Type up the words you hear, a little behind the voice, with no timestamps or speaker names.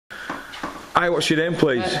Hi, what's your name,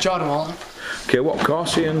 please? Jordan Walton. Okay, what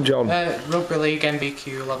course are you in, John? Rugby League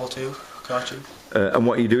MBQ Level 2 coaching. And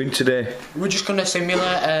what are you doing today? We're just going to simulate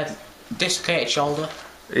a dislocated shoulder.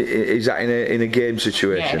 Is that in a game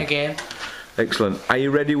situation? Yeah, in a game. Excellent. Are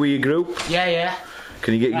you ready with your group? Yeah, yeah.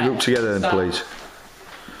 Can you get your group together then, please?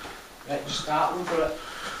 Right, just start one for it.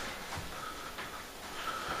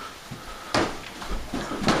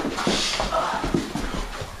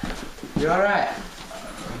 You alright?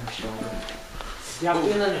 You have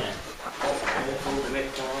feeling in it?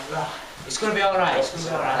 It's going to be alright, it's going to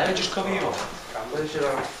be alright. Let me just cover you up.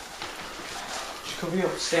 Just cover you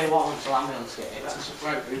up, stay warm until ambulance get here.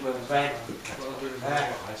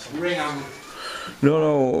 Ring ambulance.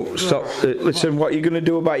 No, stop. Listen, what are you going to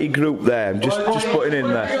do about your group there? Just putting in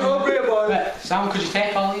there. Sam, could you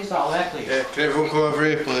take all these out of there, please? Yeah, can everyone come over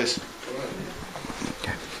here, please?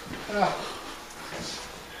 Right.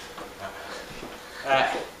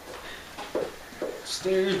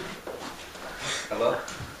 Steve. Hello?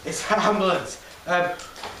 It's an ambulance.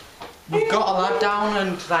 We've got a lad down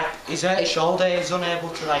and he's hurt his shoulder, he's unable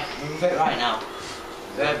to move it right now.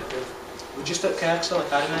 We're just at Kirksall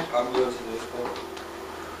Academy. Ambulance to this one.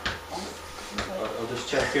 I'll just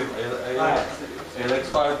check him. Are your legs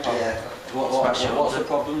fine, pal? Yeah. What's the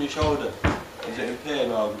problem with your shoulder? Is it in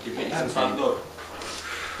pain or do you think you can stand up?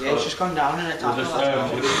 Yeah, he's just gone down in a tackle.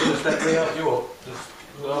 We'll just gently help you up. Just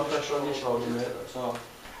no pressure on your shoulder, mate, that's all.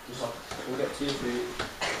 We'll get to your feet.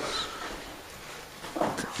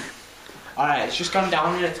 Alright, it's just gone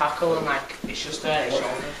down in a tackle and it's just hurt his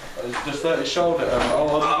shoulder. It's just hurt his shoulder. How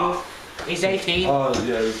old are you? He's 18. Oh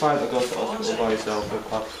yeah, you're fine to go to the hospital by yourself,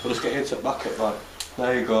 pal. We'll just get you to the back it, man.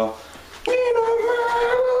 There you go.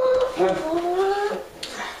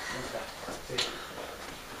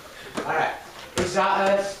 Alright, is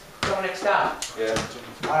that Dominic Star? Yeah.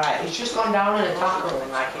 Alright, he's just gone down in a tackle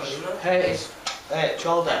and he's hurt his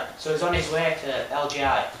shoulder, so he's on his way to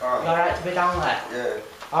LGI. You alright to be down there? Yeah.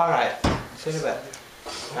 Alright, see you in a bit.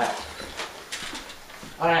 Right.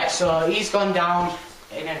 Alright, so he's gone down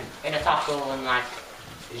in a tackle and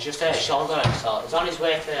he's just hurt his shoulder, so he's on his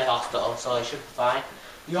way to the hospital, so he should be fine.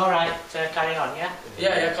 You alright to carry on, yeah?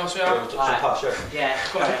 Yeah, of course we are. Yeah,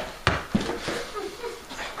 come on.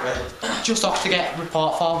 Just off to get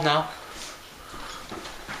report form now.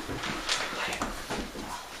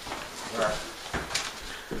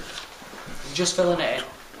 Just filling it in.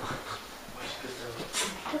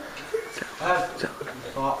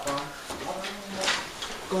 Report form.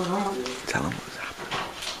 What's going on? Tell him what's happening.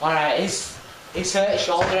 Alright, he's hurt his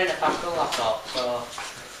shoulder in a tackle, that's all. So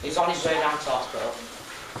he's on his way down to hospital.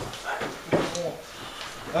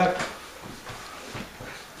 Right.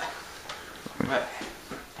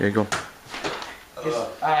 Here you go.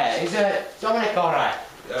 Is Dominic alright?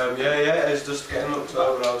 Yeah, it's just getting looked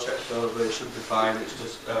over, I'll check it over, it should be fine, it's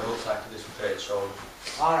just looks like a dislocated shoulder.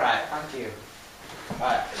 Alright, thank you.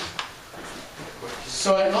 Right.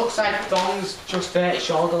 So it looks like Dom's just hurt his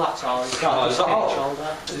shoulder, that's all. He's got a dislocated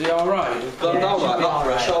shoulder. Is he alright? He's gone down like that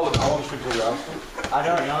for a shoulder, how long should we do that? I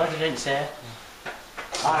don't know, he didn't say.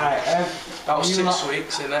 Alright, That was 6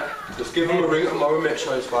 weeks, innit? Just give him a ring tomorrow, make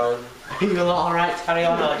sure it's fine. are you alright to carry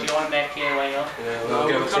on, or do you want to make your way up? Yeah, No,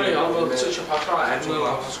 we'll carry on, we'll touch up our right end, we'll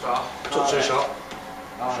have a scar. Touch the shot.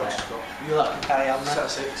 Alright, you lot can carry on then.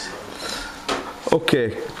 Set 6.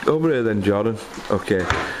 Okay, over here then, Jordan. Okay,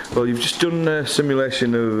 well, you've just done a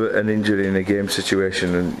simulation of an injury in a game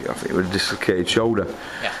situation, and I think it was a dislocated shoulder.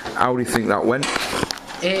 Yeah. How do you think that went?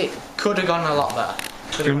 It could have gone a lot better.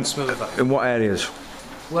 Could have gone smoother. In what areas?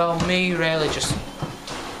 Well, me really just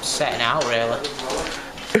setting out, really.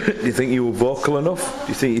 Do you think you were vocal enough? Do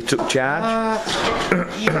you think you took charge?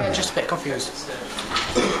 Yeah, just a bit confused.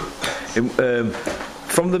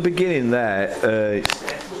 From the beginning there,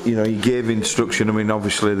 you know, you gave instruction. I mean,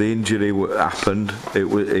 obviously the injury happened.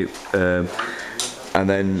 And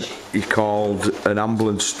then you called an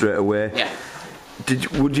ambulance straight away. Yeah.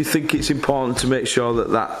 Would you think it's important to make sure that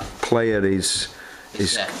that player is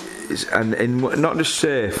and not just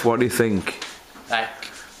safe? What do you think?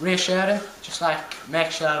 Reassure him, just make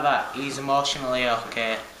sure that he's emotionally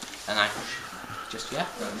okay, and just yeah.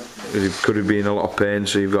 He could have been in a lot of pain,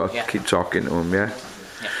 so you've got to keep talking to him, yeah?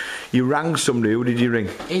 Yeah. You rang somebody. Who did you ring?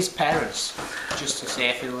 His parents, just to see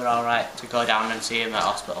if he were all right to go down and see him at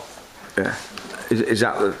hospital. Yeah. Is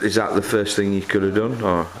that the first thing you could have done,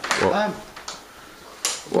 or what?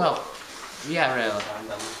 Well, yeah, really.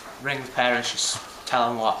 Ring the parents, just tell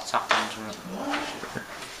them what's happened.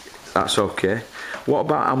 That's okay. What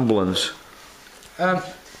about ambulance? Well,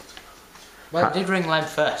 I did ring them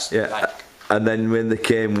first. Yeah. And then when they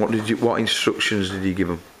came, what instructions did you give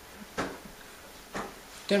them?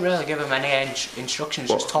 Didn't really give him any instructions.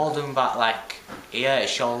 Just told him that like he hurt his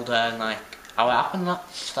shoulder and like how it happened. That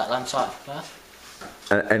just let them sort of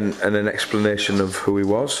prepare. And an explanation of who he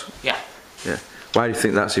was. Yeah. Yeah. Why do you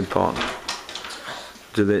think that's important?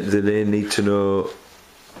 Do they need to know?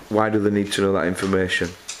 Why do they need to know that information?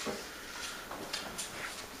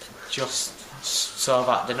 Just so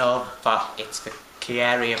that they know that it's the key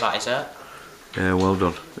area that is hurt. Yeah, well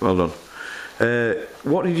done, well done.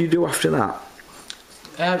 What did you do after that?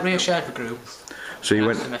 Reassured the group. So you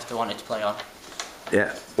went. Asked them if they wanted to play on.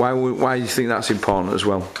 Yeah. Why do you think that's important as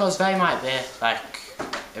well? Because they might be like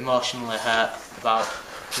emotionally hurt about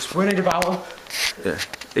just worried about them. Yeah.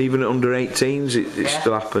 Even at under 18s, it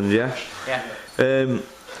still happens. Yeah. Yeah.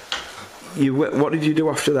 What did you do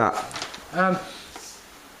after that?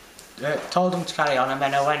 Told them to carry on, and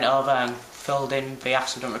then I went over and filled in the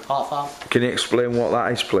accident report form. Can you explain what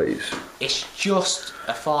that is, please? It's just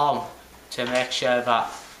a form to make sure that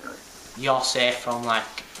you're safe from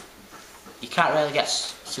like you can't really get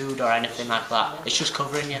sued or anything like that. It's just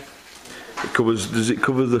covering you. It covers. Does it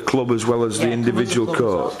cover the club as well as the individual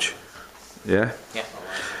coach? Yeah. Yeah.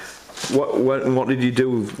 What did you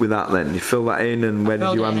do with that then? You fill that in, and where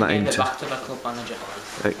did you hand that into? Back to the club manager.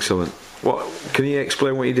 Excellent. Can you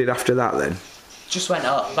explain what you did after that then? Just went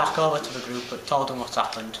back over to the group, but told them what's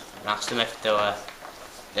happened, and asked them if they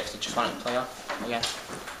just wanted to play on again.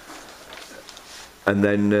 And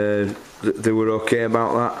then they were okay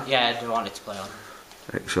about that? Yeah, they wanted to play on.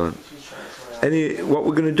 Excellent. What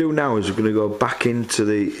we're going to do now is we're going to go back into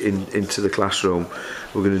the classroom.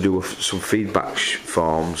 We're going to do some feedback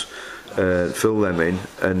forms, fill them in,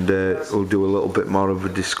 and we'll do a little bit more of a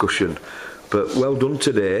discussion. But well done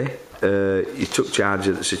today. You took charge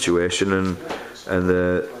of the situation, and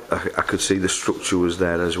I could see the structure was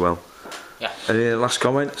there as well. Yeah. Any last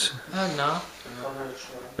comments? No.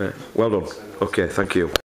 Well done. Okay, thank you.